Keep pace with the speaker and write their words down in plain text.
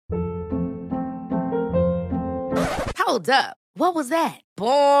Hold up. What was that?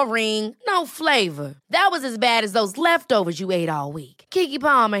 Boring. No flavor. That was as bad as those leftovers you ate all week. Keke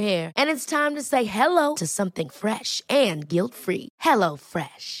Palmer here, and it's time to say hello to something fresh and guilt-free. Hello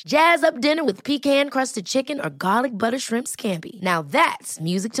Fresh. Jazz up dinner with pecan-crusted chicken or garlic butter shrimp scampi. Now that's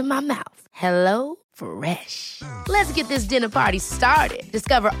music to my mouth. Hello Fresh. Let's get this dinner party started.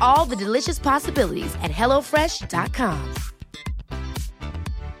 Discover all the delicious possibilities at hellofresh.com.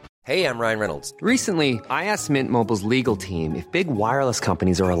 Hey, I'm Ryan Reynolds. Recently, I asked Mint Mobile's legal team if big wireless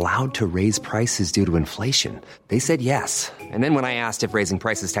companies are allowed to raise prices due to inflation. They said yes. And then when I asked if raising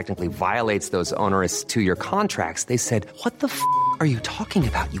prices technically violates those onerous two-year contracts, they said, what the f*** are you talking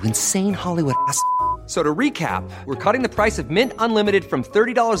about, you insane Hollywood ass f- So to recap, we're cutting the price of Mint Unlimited from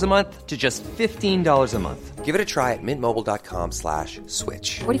 $30 a month to just $15 a month. Give it a try at mintmobile.com/switch.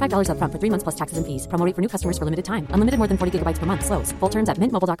 $45 up front for 3 months plus taxes and fees. Promo rate for new customers for limited time. Unlimited more than 40 gigabytes per month. Slows full terms at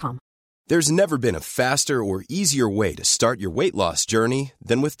mintmobile.com. There's never been a faster or easier way to start your weight loss journey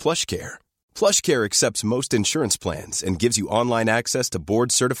than with PlushCare. PlushCare accepts most insurance plans and gives you online access to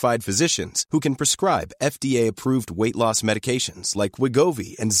board-certified physicians who can prescribe FDA-approved weight loss medications like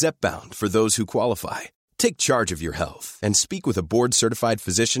Wegovy and Zepbound for those who qualify. Take charge of your health and speak with a board-certified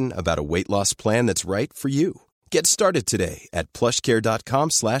physician about a weight loss plan that's right for you. Get started today at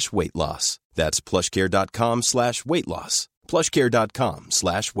plushcare.com/weight loss. That's plushcare.com/weight loss.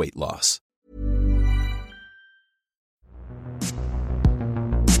 plushcare.com/weight loss.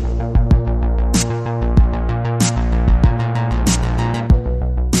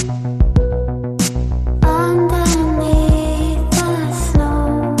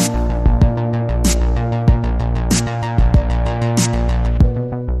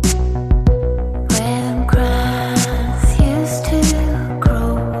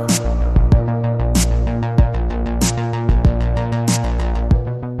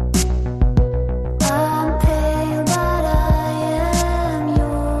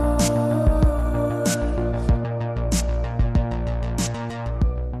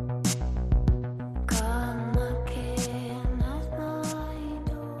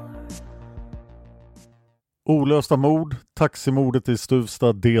 Olösta mord, taximordet i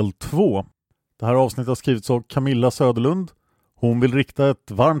Stuvsta del 2. Det här avsnittet har skrivits av Camilla Söderlund. Hon vill rikta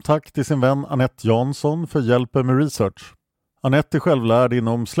ett varmt tack till sin vän Annette Jansson för hjälpen med research. Annette är självlärd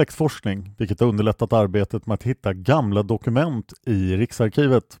inom släktforskning, vilket har underlättat arbetet med att hitta gamla dokument i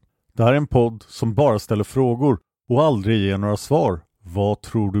Riksarkivet. Det här är en podd som bara ställer frågor och aldrig ger några svar. Vad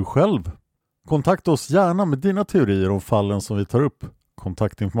tror du själv? Kontakta oss gärna med dina teorier om fallen som vi tar upp.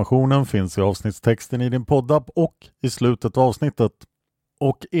 Kontaktinformationen finns i avsnittstexten i din poddapp och i slutet av avsnittet.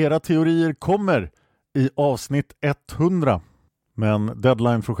 Och era teorier kommer i avsnitt 100. Men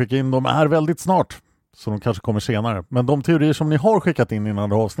deadline för att skicka in dem är väldigt snart, så de kanske kommer senare. Men de teorier som ni har skickat in innan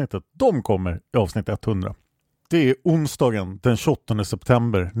det avsnittet, de kommer i avsnitt 100. Det är onsdagen den 28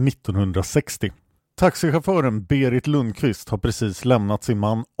 september 1960. Taxichauffören Berit Lundqvist har precis lämnat sin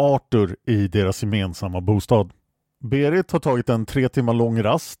man Arthur i deras gemensamma bostad. Berit har tagit en 3 timmar lång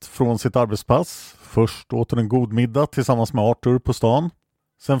rast från sitt arbetspass. Först åt hon en god middag tillsammans med Arthur på stan.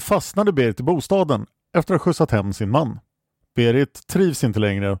 Sen fastnade Berit i bostaden efter att ha skjutsat hem sin man. Berit trivs inte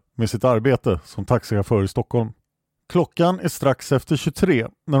längre med sitt arbete som taxichaufför i Stockholm. Klockan är strax efter 23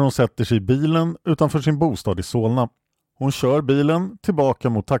 när hon sätter sig i bilen utanför sin bostad i Solna. Hon kör bilen tillbaka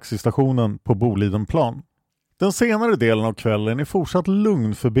mot taxistationen på Bolidenplan. Den senare delen av kvällen är fortsatt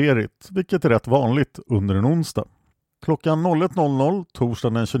lugn för Berit, vilket är rätt vanligt under en onsdag. Klockan 01.00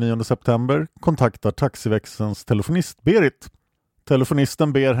 torsdagen den 29 september kontaktar taxiväxelns telefonist Berit.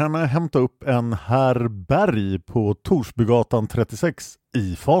 Telefonisten ber henne hämta upp en herr Berg på Torsbygatan 36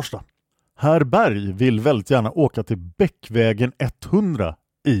 i Farsta. Herr Berg vill väldigt gärna åka till Bäckvägen 100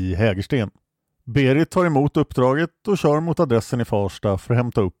 i Hägersten. Berit tar emot uppdraget och kör mot adressen i Farsta för att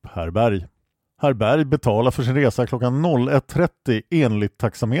hämta upp herr Berg. Herr Berg betalar för sin resa klockan 01.30 enligt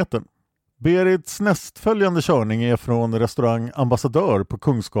taxametern. Berits nästföljande körning är från restaurang Ambassadör på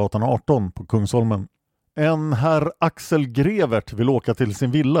Kungsgatan 18 på Kungsholmen. En herr Axel Grevert vill åka till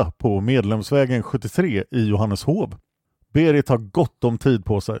sin villa på Medlemsvägen 73 i Johanneshov. Berit har gott om tid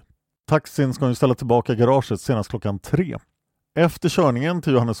på sig. Taxin ska ju ställa tillbaka garaget senast klockan 3. Efter körningen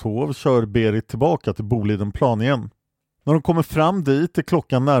till Johanneshov kör Berit tillbaka till Bolidenplan igen. När de kommer fram dit är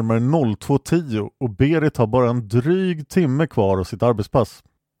klockan närmare 02.10 och Berit har bara en dryg timme kvar av sitt arbetspass.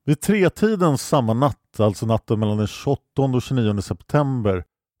 Vid 3-tiden samma natt, alltså natten mellan den 28 och 29 september,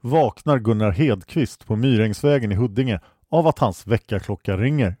 vaknar Gunnar Hedqvist på Myrängsvägen i Huddinge av att hans väckarklocka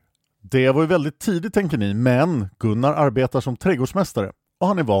ringer. Det var ju väldigt tidigt tänker ni, men Gunnar arbetar som trädgårdsmästare och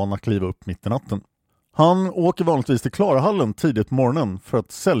han är van att kliva upp mitt i natten. Han åker vanligtvis till Klarahallen tidigt på morgonen för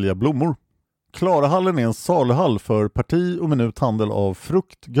att sälja blommor. Klarahallen är en saluhall för parti- och minuthandel av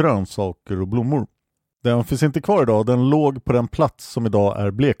frukt, grönsaker och blommor. Den finns inte kvar idag, den låg på den plats som idag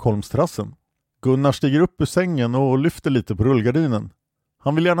är Blekholmsterrassen. Gunnar stiger upp ur sängen och lyfter lite på rullgardinen.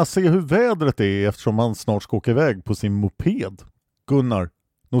 Han vill gärna se hur vädret är eftersom han snart ska åka iväg på sin moped. Gunnar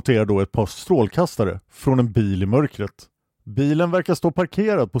noterar då ett par strålkastare från en bil i mörkret. Bilen verkar stå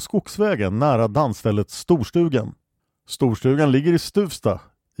parkerad på skogsvägen nära dansstället Storstugan. Storstugan ligger i Stuvsta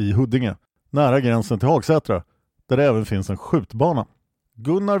i Huddinge, nära gränsen till Hagsätra, där det även finns en skjutbana.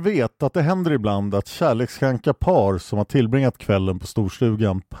 Gunnar vet att det händer ibland att kärlekskranka par som har tillbringat kvällen på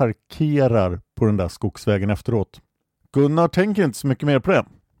Storstugan parkerar på den där skogsvägen efteråt. Gunnar tänker inte så mycket mer på det.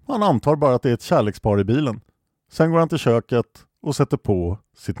 Han antar bara att det är ett kärlekspar i bilen. Sen går han till köket och sätter på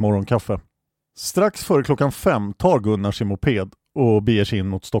sitt morgonkaffe. Strax före 5:00 tar Gunnar sin moped och beger sig in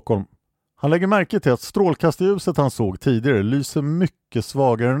mot Stockholm. Han lägger märke till att strålkastarljuset han såg tidigare lyser mycket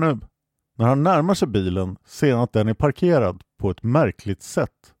svagare nu. När han närmar sig bilen ser han att den är parkerad på ett märkligt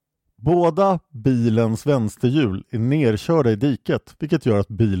sätt. Båda bilens vänsterhjul är nerkörda i diket, vilket gör att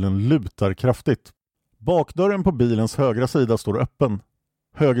bilen lutar kraftigt. Bakdörren på bilens högra sida står öppen.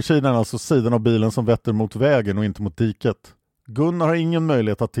 Högersidan är alltså sidan av bilen som vetter mot vägen och inte mot diket. Gunnar har ingen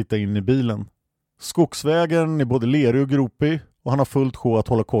möjlighet att titta in i bilen. Skogsvägen är både lerig och gropig och han har fullt sjå att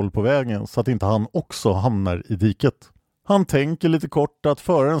hålla koll på vägen så att inte han också hamnar i diket. Han tänker lite kort att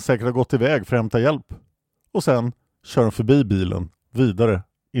föraren säkert har gått iväg för att hämta hjälp. Och sen kör han förbi bilen vidare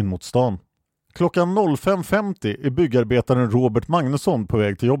in mot stan. Klockan 05:50 är byggarbetaren Robert Magnusson på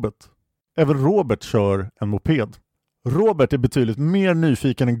väg till jobbet. Även Robert kör en moped. Robert är betydligt mer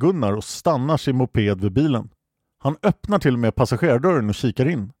nyfiken än Gunnar och stannar sin moped vid bilen. Han öppnar till och med passagerardörren och kikar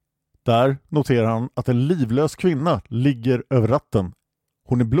in. Där noterar han att en livlös kvinna ligger över ratten.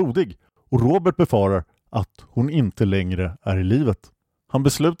 Hon är blodig och Robert befarar att hon inte längre är i livet. Han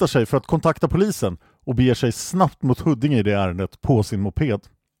beslutar sig för att kontakta polisen och beger sig snabbt mot Huddinge i det ärendet på sin moped.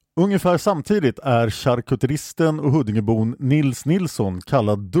 Ungefär samtidigt är charkuteristen och Huddingebon Nils Nilsson,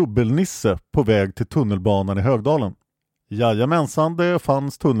 kallad Dubbelnisse, på väg till tunnelbanan i Högdalen. Jajamensan, det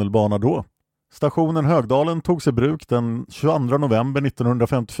fanns tunnelbana då. Stationen Högdalen togs i bruk den 22 november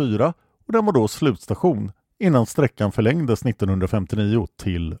 1954 och den var då slutstation innan sträckan förlängdes 1959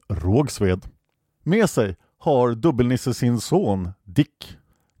 till Rågsved. Med sig har Dubbelnisse sin son Dick.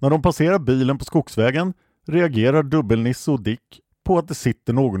 När de passerar bilen på skogsvägen reagerar Dubbelnisse och Dick på att det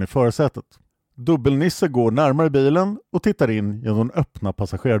sitter någon i förarsätet. Dubbelnisse går närmare bilen och tittar in genom den öppna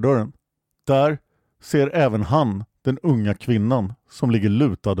passagerardörren. Där ser även han den unga kvinnan som ligger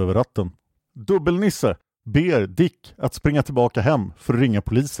lutad över ratten. Dubbelnisse ber Dick att springa tillbaka hem för att ringa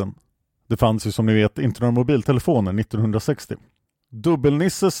polisen. Det fanns ju som ni vet inte några mobiltelefoner 1960.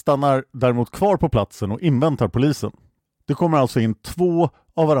 Dubbelnisse stannar däremot kvar på platsen och inväntar polisen. Det kommer alltså in 2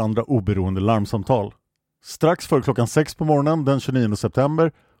 av varandra oberoende larmsamtal. Strax före 6:00 på morgonen den 29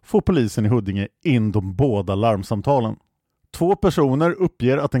 september får polisen i Huddinge in de båda larmsamtalen. 2 personer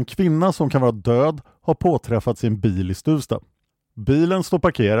uppger att en kvinna som kan vara död har påträffats i en bil i Stuvsta. Bilen står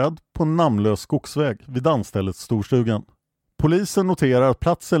parkerad på en namnlös skogsväg vid dansstället Storstugan. Polisen noterar att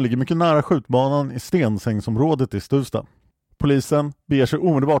platsen ligger mycket nära skjutbanan i Stensängsområdet i Stuvsta. Polisen beger sig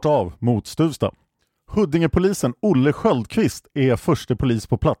omedelbart av mot Stuvsta. Huddingepolisen Olle Sköldqvist är förste polis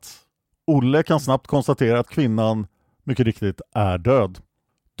på plats. Olle kan snabbt konstatera att kvinnan mycket riktigt är död.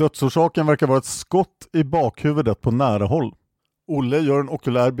 Dödsorsaken verkar vara ett skott i bakhuvudet på nära håll. Olle gör en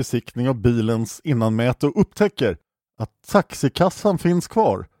okulär besiktning av bilens innanmäte och upptäcker att taxikassan finns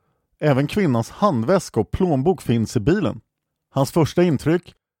kvar. Även kvinnans handväska och plånbok finns i bilen. Hans första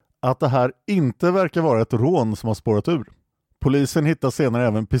intryck är att det här inte verkar vara ett rån som har spårat ur. Polisen hittar senare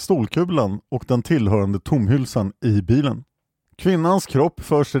även pistolkulan och den tillhörande tomhylsan i bilen. Kvinnans kropp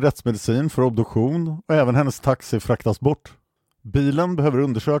förs till rättsmedicin för obduktion och även hennes taxi fraktas bort. Bilen behöver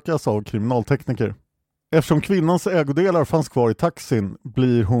undersökas av kriminaltekniker. Eftersom kvinnans ägodelar fanns kvar i taxin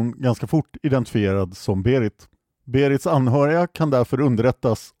blir hon ganska fort identifierad som Berit. Berits anhöriga kan därför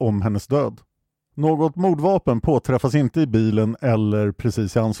underrättas om hennes död. Något mordvapen påträffas inte i bilen eller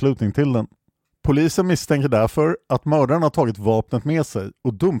precis i anslutning till den. Polisen misstänker därför att mördaren har tagit vapnet med sig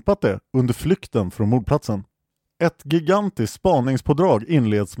och dumpat det under flykten från mordplatsen. Ett gigantiskt spaningspådrag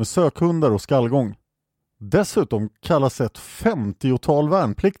inleds med sökhundar och skallgång. Dessutom kallas ett 50-tal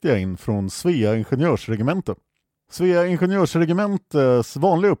värnpliktiga in från Svea ingenjörsregemente. Svea ingenjörsregementes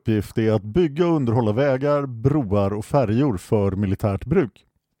vanliga uppgift är att bygga och underhålla vägar, broar och färjor för militärt bruk.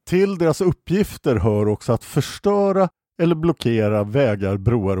 Till deras uppgifter hör också att förstöra eller blockera vägar,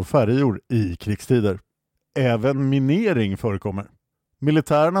 broar och färjor i krigstider. Även minering förekommer.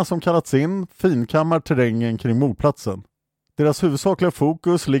 Militärerna som kallats in finkammar terrängen kring mordplatsen. Deras huvudsakliga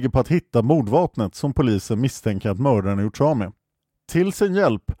fokus ligger på att hitta mordvapnet som polisen misstänker att mördaren gjort sig av med. Till sin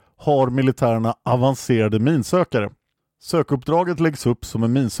hjälp har militärerna avancerade minsökare. Sökuppdraget läggs upp som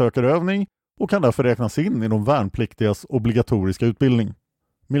en minsökarövning och kan därför räknas in i de värnpliktigas obligatoriska utbildning.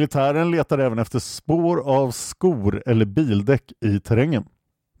 Militären letar även efter spår av skor eller bildäck i terrängen.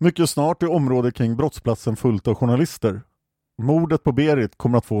 Mycket snart är området kring brottsplatsen fullt av journalister. Mordet på Berit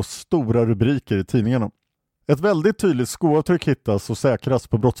kommer att få stora rubriker i tidningarna. Ett väldigt tydligt skoavtryck hittas och säkras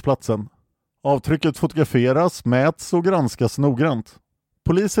på brottsplatsen. Avtrycket fotograferas, mäts och granskas noggrant.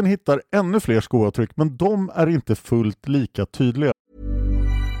 Polisen hittar ännu fler skoavtryck, men de är inte fullt lika tydliga.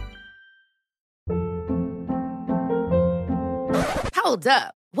 Hold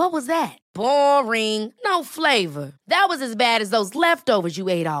up. What was that? Boring. No flavor. That was as bad as those leftovers you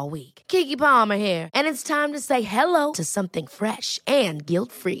ate all week. Keke Palmer here, and it's time to say hello to something fresh and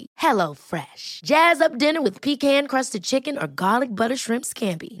guilt-free. Hello Fresh. Jazz up dinner with pecan-crusted chicken or garlic butter shrimp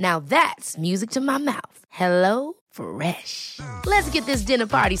scampi. Now that's music to my mouth. Hello Fresh. Let's get this dinner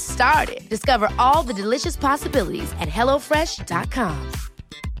party started. Discover all the delicious possibilities at hellofresh.com.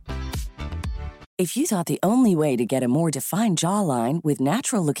 If you thought the only way to get a more defined jawline with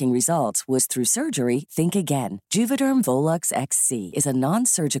natural-looking results was through surgery, think again. Juvederm Volux XC is a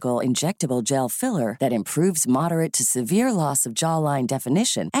non-surgical injectable gel filler that improves moderate to severe loss of jawline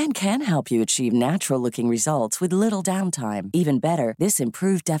definition and can help you achieve natural-looking results with little downtime. Even better, this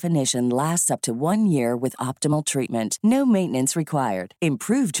improved definition lasts up to 1 year with optimal treatment. No maintenance required.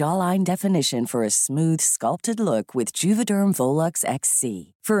 Improve jawline definition for a smooth, sculpted look with Juvederm Volux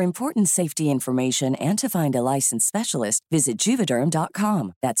XC. For important safety information and to find a licensed specialist, visit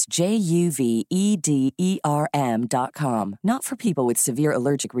Juvederm.com. That's Juvederm.com. Not for people with severe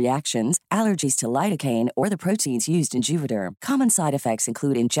allergic reactions, allergies to lidocaine, or the proteins used in Juvederm. Common side effects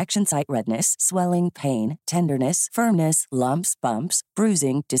include injection site redness, swelling, pain, tenderness, firmness, lumps, bumps,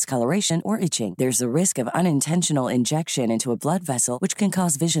 bruising, discoloration, or itching. There's a risk of unintentional injection into a blood vessel, which can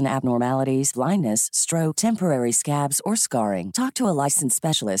cause vision abnormalities, blindness, stroke, temporary scabs, or scarring. Talk to a licensed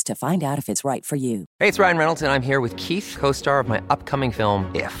specialist to find out if it's right for you. Hey, it's Ryan Reynolds, and I'm here with Keith, co-star of my upcoming film,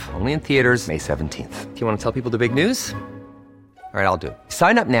 If, only in theaters May 17th. Do you want to tell people the big news? All right, I'll do it.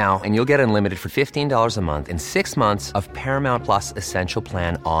 Sign up now and you'll get unlimited for $15 a month and 6 months of Paramount Plus Essential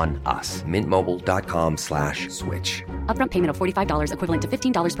Plan on us. mintmobile.com/switch. Upfront payment of $45 equivalent to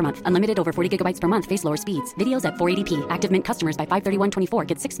 $15 per month. Unlimited over 40 gigabytes per month. Face lower speeds. Videos at 480p. Active Mint customers by 531.24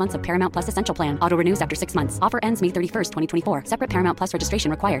 get 6 months of Paramount Plus Essential Plan. Auto renews after 6 months. Offer ends May 31st, 2024. Separate Paramount Plus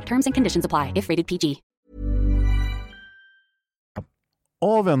registration required. Terms and conditions apply if rated PG.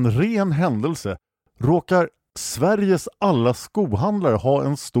 Av en ren händelse råkar Sveriges alla skohandlare har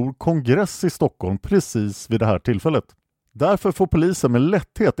en stor kongress i Stockholm precis vid det här tillfället. Därför får polisen med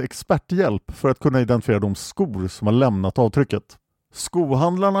lätthet experthjälp för att kunna identifiera de skor som har lämnat avtrycket.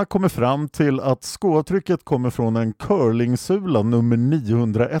 Skohandlarna kommer fram till att skoavtrycket kommer från en curlingsula nummer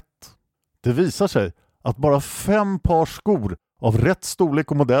 901. Det visar sig att bara 5 par skor av rätt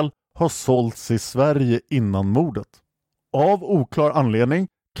storlek och modell har sålts i Sverige innan mordet. Av oklar anledning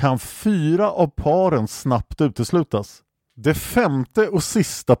kan 4 av paren snabbt uteslutas. Det 5:e och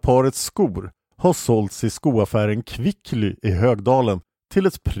sista paret skor har sålts i skoaffären Kvickly i Högdalen till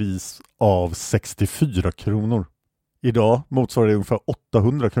ett pris av 64 kronor. Idag motsvarar det ungefär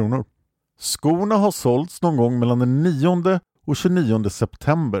 800 kronor. Skorna har sålts någon gång mellan den 9 och 29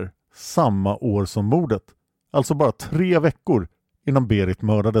 september samma år som mordet. Alltså bara 3 veckor innan Berit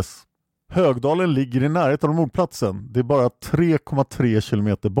mördades. Högdalen ligger i närheten av mordplatsen. Det är bara 3,3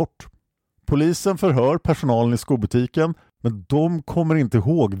 kilometer bort. Polisen förhör personalen i skobutiken, men de kommer inte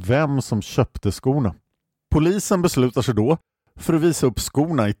ihåg vem som köpte skorna. Polisen beslutar sig då för att visa upp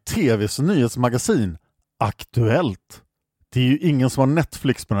skorna i TV:s nyhetsmagasin Aktuellt. Det är ju ingen som har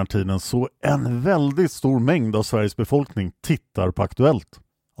Netflix på den här tiden, så en väldigt stor mängd av Sveriges befolkning tittar på Aktuellt.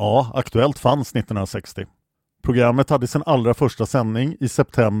 Ja, Aktuellt fanns 1960. Programmet hade sin allra första sändning i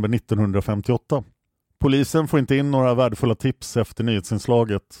september 1958. Polisen får inte in några värdefulla tips efter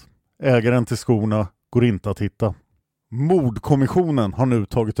nyhetsinslaget. Ägaren till skorna går inte att hitta. Mordkommissionen har nu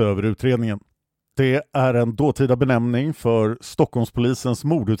tagit över utredningen. Det är en dåtida benämning för Stockholmspolisens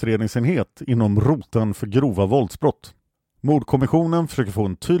mordutredningsenhet inom roten för grova våldsbrott. Mordkommissionen försöker få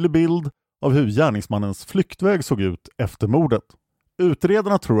en tydlig bild av hur gärningsmannens flyktväg såg ut efter mordet.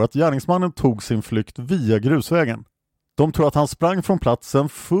 Utredarna tror att gärningsmannen tog sin flykt via grusvägen. De tror att han sprang från platsen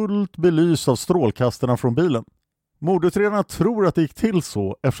fullt belys av strålkastarna från bilen. Mordutredarna tror att det gick till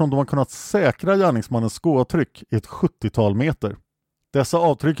så eftersom de har kunnat säkra gärningsmannens skoavtryck i ett 70-tal meter. Dessa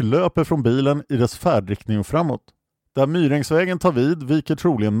avtryck löper från bilen i dess färdriktning och framåt. Där Myrängsvägen tar vid viker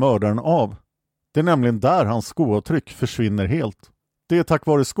troligen mördaren av. Det är nämligen där hans skoavtryck försvinner helt. Det är tack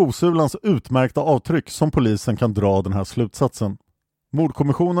vare skosulans utmärkta avtryck som polisen kan dra den här slutsatsen.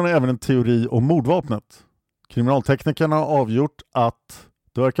 Mordkommissionen har även en teori om mordvapnet. Kriminalteknikerna har avgjort att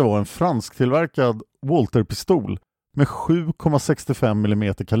det verkar vara en fransktillverkad Walter-pistol med 7,65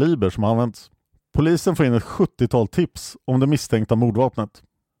 mm kaliber som används. Polisen får in ett 70-tal tips om det misstänkta mordvapnet.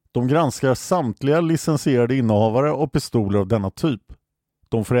 De granskar samtliga licensierade innehavare av pistoler av denna typ.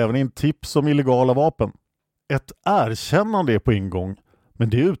 De får även in tips om illegala vapen. Ett erkännande är på ingång, men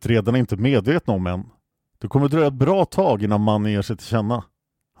det är utredarna inte medvetna om än. Det kommer dröja ett bra tag innan mannen ger sig till känna.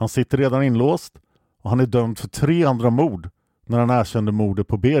 Han sitter redan inlåst och han är dömd för 3 andra mord när han erkände mordet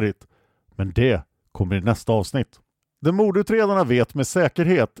på Berit. Men det kommer i nästa avsnitt. Det mordutredarna vet med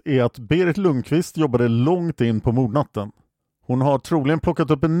säkerhet är att Berit Lundqvist jobbade långt in på mordnatten. Hon har troligen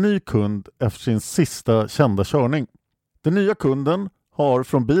plockat upp en ny kund efter sin sista kända körning. Den nya kunden har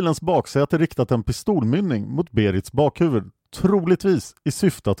från bilens baksäte riktat en pistolmynning mot Berits bakhuvud, troligtvis i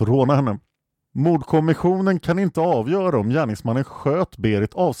syfte att råna henne. Mordkommissionen kan inte avgöra om gärningsmannen sköt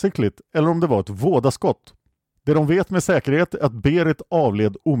Berit avsiktligt eller om det var ett vådaskott. Det de vet med säkerhet är att Berit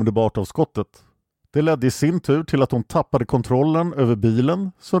avled omedelbart av skottet. Det ledde i sin tur till att hon tappade kontrollen över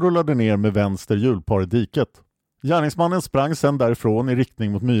bilen som rullade ner med vänster hjulpar i diket. Gärningsmannen sprang sedan därifrån i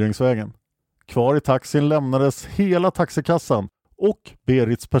riktning mot Myringsvägen. Kvar i taxin lämnades hela taxikassan och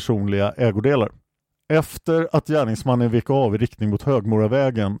Berits personliga ägodelar. Efter att gärningsmannen vek av i riktning mot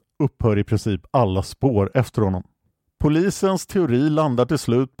Högmoravägen upphör i princip alla spår efter honom. Polisens teori landar till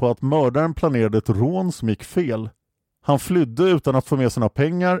slut på att mördaren planerade ett rån som gick fel. Han flydde utan att få med sina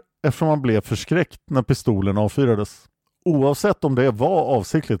pengar eftersom han blev förskräckt när pistolen avfyrades. Oavsett om det var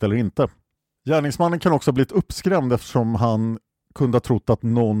avsiktligt eller inte. Gärningsmannen kan också ha blivit uppskrämd eftersom han kunde ha trott att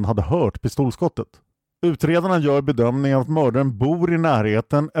någon hade hört pistolskottet. Utredarna gör bedömningen att mördaren bor i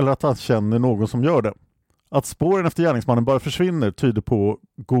närheten eller att han känner någon som gör det. Att spåren efter gärningsmannen bara försvinner tyder på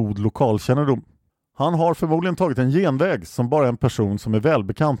god lokalkännedom. Han har förmodligen tagit en genväg som bara en person som är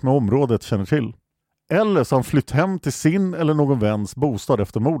välbekant med området känner till. Eller så har han flytt hem till sin eller någon väns bostad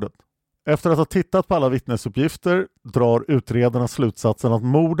efter mordet. Efter att ha tittat på alla vittnesuppgifter drar utredarna slutsatsen att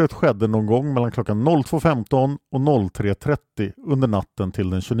mordet skedde någon gång mellan klockan 02.15 och 03.30 under natten till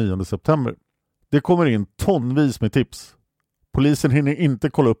den 29 september. Det kommer in tonvis med tips. Polisen hinner inte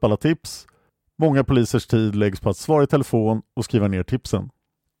kolla upp alla tips. Många polisers tid läggs på att svara i telefon och skriva ner tipsen.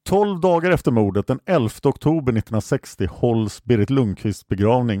 12 dagar efter mordet den 11 oktober 1960 hålls Berit Lundqvists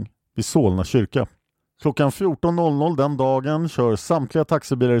begravning vid Solna kyrka. Klockan 14.00 den dagen kör samtliga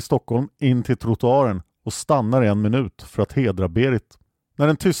taxibilar i Stockholm in till trottoaren och stannar 1 minut för att hedra Berit. När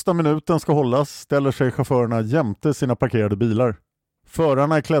den tysta minuten ska hållas ställer sig chaufförerna jämte sina parkerade bilar.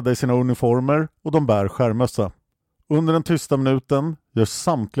 Förarna är klädda i sina uniformer och de bär skärmössa. Under den tysta minuten gör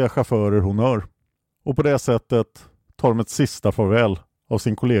samtliga chaufförer honör. Och på det sättet tar de ett sista farväl av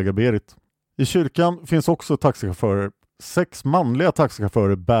sin kollega Berit. I kyrkan finns också taxichaufförer. 6 manliga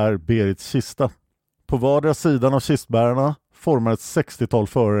taxichaufförer bär Berits kista. På vardera sidan av kistbärarna formar ett 60-tal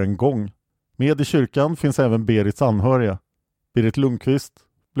förare en gång. Med i kyrkan finns även Berits anhöriga. Berit Lundqvist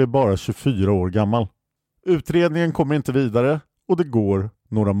blev bara 24 år gammal. Utredningen kommer inte vidare och det går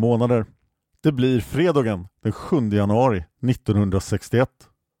några månader. Det blir fredagen den 7 januari 1961.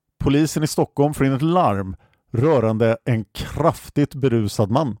 Polisen i Stockholm får in ett larm rörande en kraftigt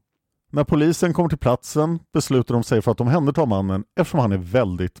berusad man. När polisen kommer till platsen beslutar de sig för att omhänderta mannen eftersom han är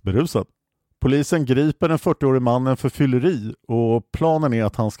väldigt berusad. Polisen griper den 40-årige mannen för fylleri och planen är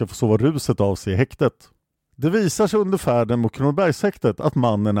att han ska få sova ruset av sig i häktet. Det visar sig under färden mot Kronobergshäktet att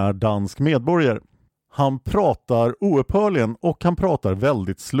mannen är dansk medborgare. Han pratar oupphörligen och han pratar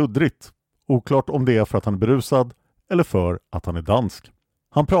väldigt sluddrigt. Oklart om det är för att han är berusad eller för att han är dansk.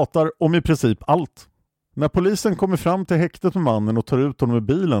 Han pratar om i princip allt. När polisen kommer fram till häktet med mannen och tar ut honom i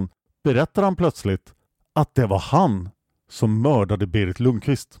bilen berättar han plötsligt att det var han som mördade Berit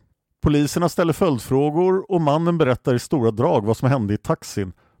Lundqvist. Poliserna ställer följdfrågor och mannen berättar i stora drag vad som hände i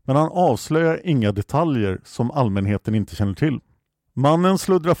taxin, men han avslöjar inga detaljer som allmänheten inte känner till. Mannen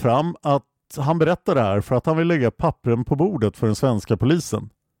sluddrar fram att han berättar det här för att han vill lägga pappren på bordet för den svenska polisen.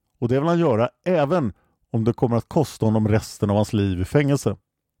 Och det vill han göra även om det kommer att kosta honom resten av hans liv i fängelse.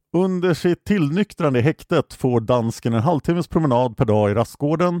 Under sitt tillnyktrande i häktet får dansken en halvtimmes promenad per dag i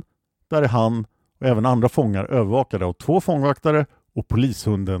rastgården. Där är han och även andra fångar övervakade av 2 fångvaktare och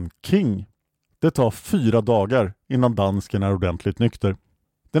polishunden King. Det tar 4 dagar innan dansken är ordentligt nykter.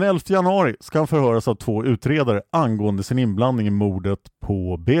 Den 11 januari ska han förhöras av 2 utredare angående sin inblandning i mordet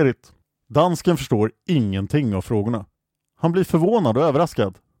på Berit. Dansken förstår ingenting av frågorna. Han blir förvånad och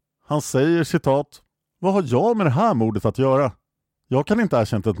överraskad. Han säger citat: "Vad har jag med det här mordet att göra? Jag kan inte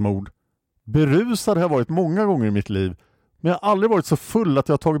erkänna ett mord. Berusad har jag varit många gånger i mitt liv, men jag har aldrig varit så full att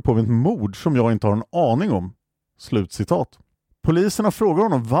jag har tagit på mig ett mord som jag inte har en aning om. Slutcitat. Poliserna frågar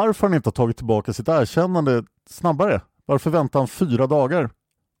honom varför han inte har tagit tillbaka sitt erkännande snabbare. Varför väntar han 4 dagar?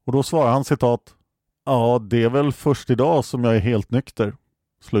 Och då svarar han citat: ja, det är väl först idag som jag är helt nykter.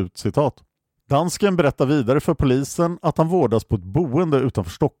 Slutcitat. Dansken berättar vidare för polisen att han vårdas på ett boende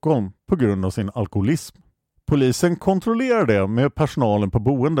utanför Stockholm på grund av sin alkoholism. Polisen kontrollerar det med personalen på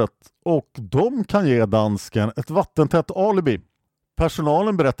boendet och de kan ge dansken ett vattentätt alibi.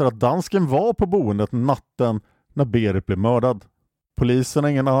 Personalen berättar att dansken var på boendet natten när Berit blev mördad. Polisen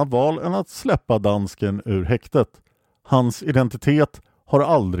har ingen annan val än att släppa dansken ur häktet. Hans identitet har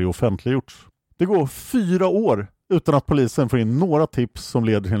aldrig offentliggjorts. Det går 4 år utan att polisen får in några tips som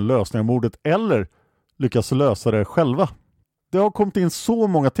leder till en lösning av mordet eller lyckas lösa det själva. Det har kommit in så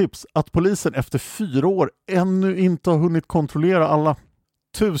många tips att polisen efter 4 år ännu inte har hunnit kontrollera alla.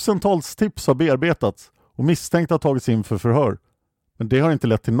 Tusentals tips har bearbetats och misstänkta har tagits in för förhör. Men det har inte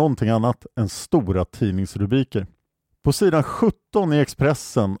lett till någonting annat än stora tidningsrubriker. På sidan 17 i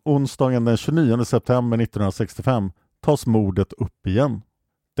Expressen onsdagen den 29 september 1965 tas mordet upp igen.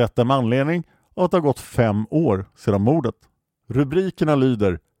 Detta med anledning av att det har gått 5 år sedan mordet. Rubrikerna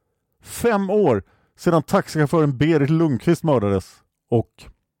lyder: 5 år sedan taxichauffören Berit Lundqvist mördades och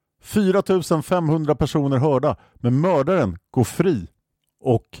 4500 personer hörda, men mördaren går fri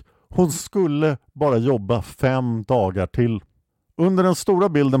och hon skulle bara jobba 5 dagar till. Under den stora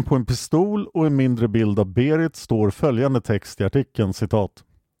bilden på en pistol och en mindre bild av Berit står följande text i artikeln, citat: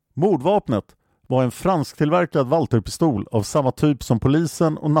 mordvapnet var en fransktillverkad Walter-pistol av samma typ som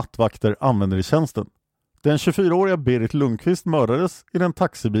polisen och nattvakter använder i tjänsten. Den 24-åriga Berit Lundqvist mördades i den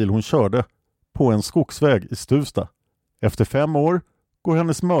taxibil hon körde på en skogsväg i Stuvsta. Efter 5 år går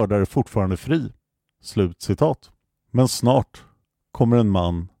hennes mördare fortfarande fri. Slutcitat. Men snart kommer en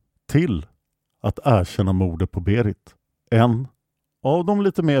man till att erkänna mordet på Berit. En av de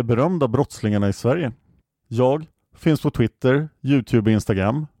lite mer berömda brottslingarna i Sverige. Jag finns på Twitter, YouTube och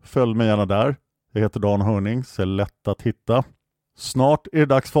Instagram. Följ mig gärna där. Jag heter Dan Hörning, så är lätt att hitta. Snart är det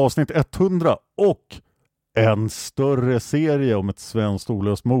dags för avsnitt 100 och en större serie om ett svenskt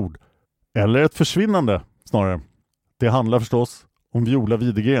olöst mord. Eller ett försvinnande snarare. Det handlar förstås om Viola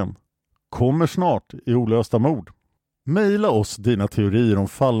Widegren. Kommer snart i olösta mord. Maila oss dina teorier om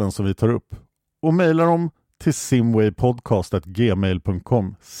fallen som vi tar upp. Och maila dem till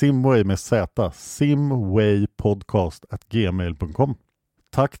simwaypodcast@gmail.com. Simway med Z. simwaypodcast@gmail.com.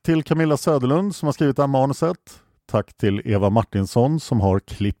 Tack till Camilla Söderlund som har skrivit det här manuset. Tack till Eva Martinsson som har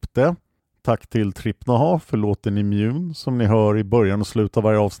klippt det. Tack till Trippnaha för låten Immune som ni hör i början och slutet av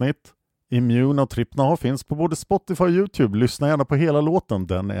varje avsnitt. Immune och Trippnaha finns på både Spotify och YouTube. Lyssna gärna på hela låten,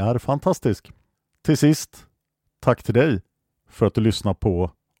 den är fantastisk. Till sist, tack till dig för att du lyssnar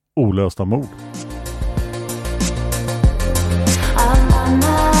på Olösta mord.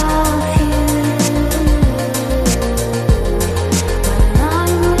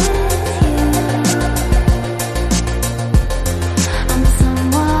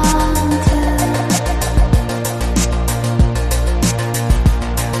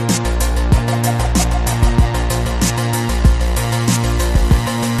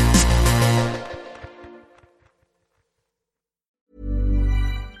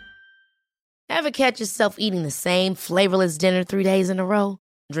 Ever catch yourself eating the same flavorless dinner 3 days in a row?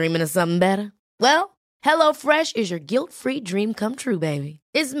 Dreaming of something better? Well, HelloFresh is your guilt-free dream come true, baby.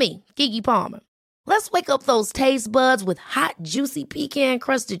 It's me, Keke Palmer. Let's wake up those taste buds with hot, juicy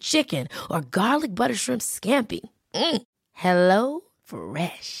pecan-crusted chicken or garlic butter shrimp scampi. Hello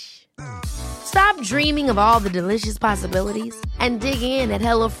Fresh. Stop dreaming of all the delicious possibilities and dig in at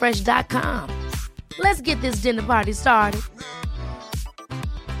HelloFresh.com. Let's get this dinner party started.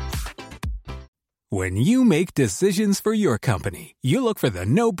 When you make decisions for your company, you look for the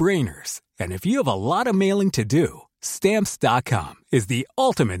no-brainers. And if you have a lot of mailing to do, Stamps.com is the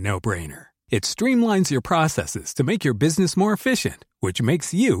ultimate no-brainer. It streamlines your processes to make your business more efficient, which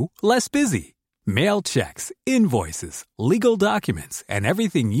makes you less busy. Mail checks, invoices, legal documents, and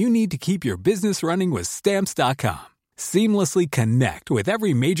everything you need to keep your business running with Stamps.com. Seamlessly connect with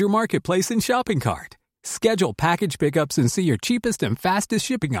every major marketplace and shopping cart. Schedule package pickups and see your cheapest and fastest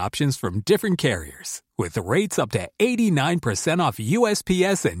shipping options from different carriers. With rates up to 89% off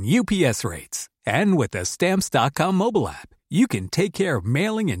USPS and UPS rates. And with the Stamps.com mobile app, you can take care of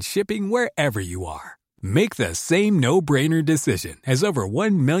mailing and shipping wherever you are. Make the same no-brainer decision as over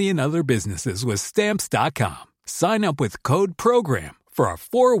 1 million other businesses with Stamps.com. Sign up with code PROGRAM for a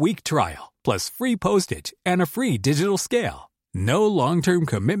 4-week trial, plus free postage and a free digital scale. No long-term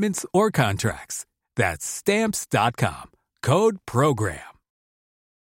commitments or contracts. That's Stamps.com. Code PROGRAM.